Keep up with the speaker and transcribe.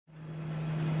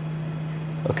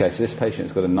Okay, so this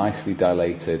patient's got a nicely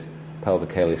dilated pelvic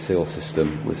ileocecal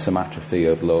system with some atrophy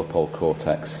of lower pole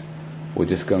cortex. We're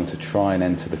just going to try and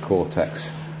enter the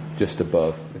cortex just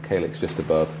above, the calyx just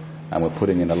above, and we're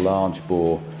putting in a large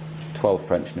bore 12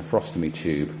 French nephrostomy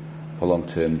tube for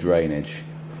long-term drainage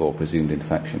for presumed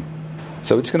infection.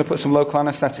 So we're just going to put some local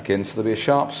anaesthetic in, so there'll be a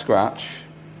sharp scratch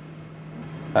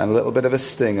and a little bit of a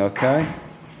sting, okay?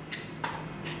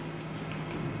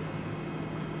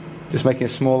 Just making a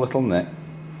small little nit.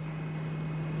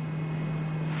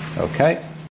 Okay.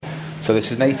 So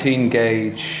this is an 18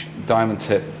 gauge diamond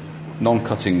tip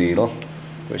non-cutting needle,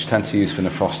 which tend to use for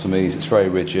nephrostomies. It's very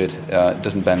rigid, it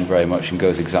doesn't bend very much and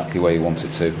goes exactly where you want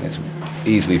it to. It's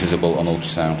easily visible on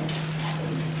ultrasound.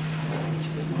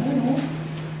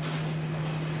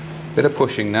 Bit of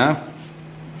pushing now.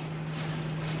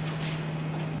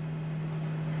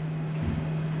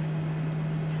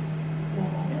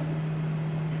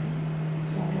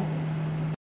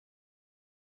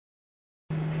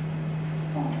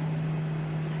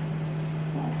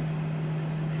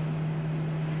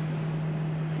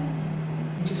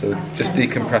 So just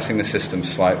decompressing the system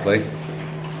slightly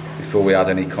before we add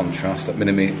any contrast. That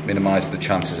minimises the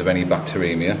chances of any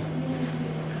bacteremia.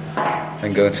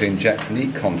 I'm going to inject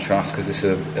neat contrast because this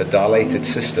is a dilated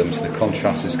system, so the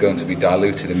contrast is going to be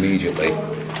diluted immediately.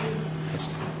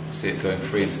 Just see it going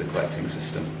free into the collecting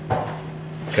system.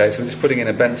 Okay, so we're just putting in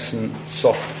a Benson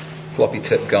soft floppy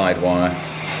tip guide wire,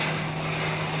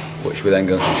 which we're then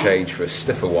going to change for a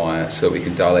stiffer wire so we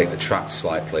can dilate the tract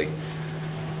slightly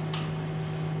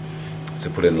to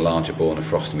put in a larger bore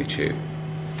nephrostomy tube.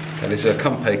 Okay, this is a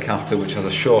Compe catheter which has a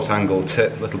short angled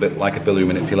tip, a little bit like a biliary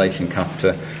manipulation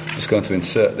catheter. I'm just going to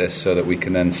insert this so that we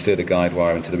can then steer the guide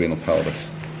wire into the renal pelvis.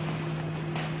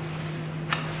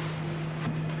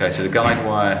 Okay, so the guide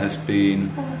wire has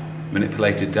been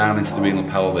manipulated down into the renal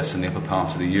pelvis and the upper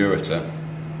part of the ureter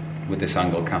with this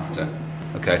angled catheter.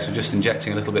 Okay, so just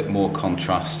injecting a little bit more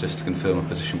contrast just to confirm a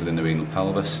position within the renal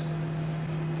pelvis.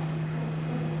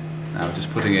 Now we're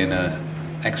just putting in an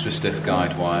extra stiff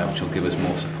guide wire which will give us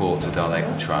more support to dilate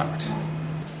the tract.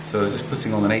 So just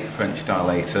putting on an 8 French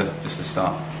dilator just to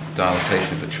start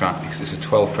dilatation of the tract, because it's a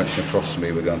 12 French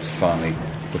nephrostomy we're going to finally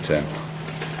put in.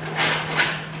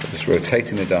 So just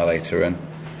rotating the dilator in.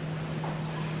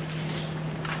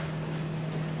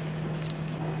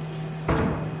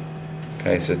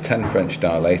 Okay, so 10 French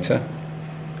dilator.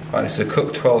 Right, this is a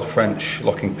Cook 12 French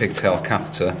locking pigtail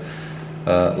catheter,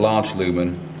 large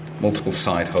lumen, multiple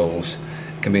side holes.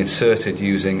 It can be inserted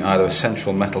using either a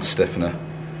central metal stiffener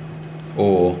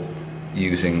or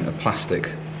using a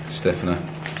plastic stiffener,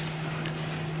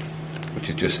 which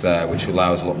is just there, which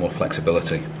allows a lot more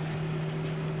flexibility.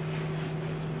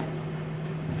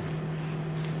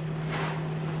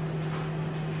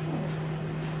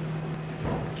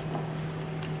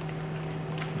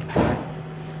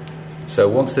 So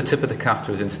once the tip of the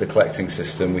catheter is into the collecting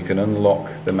system, we can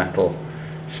unlock the metal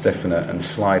stiffener and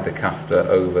slide the catheter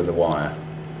over the wire.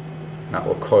 That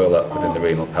will coil up within the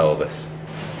renal pelvis.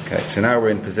 Okay, so now we're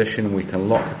in position. We can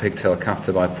lock the pigtail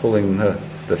catheter by pulling the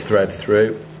thread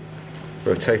through,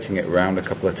 rotating it around a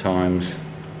couple of times,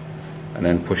 and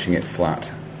then pushing it flat,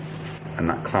 and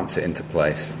that clamps it into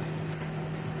place.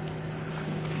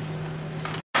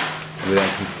 We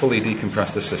then can fully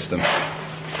decompress the system.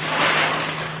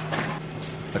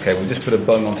 Okay, we'll just put a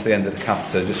bung onto the end of the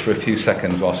catheter just for a few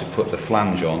seconds whilst we put the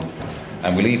flange on,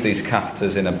 and we leave these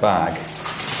catheters in a bag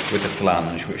with the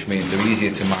flange, which means they're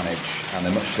easier to manage and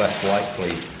they're much less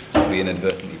likely to be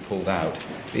inadvertently pulled out.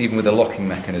 Even with a locking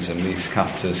mechanism, these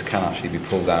catheters can actually be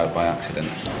pulled out by accident.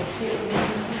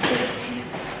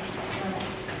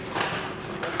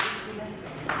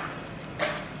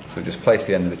 So just place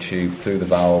the end of the tube through the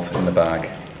valve in the bag,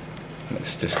 and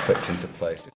it's just clipped into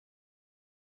place.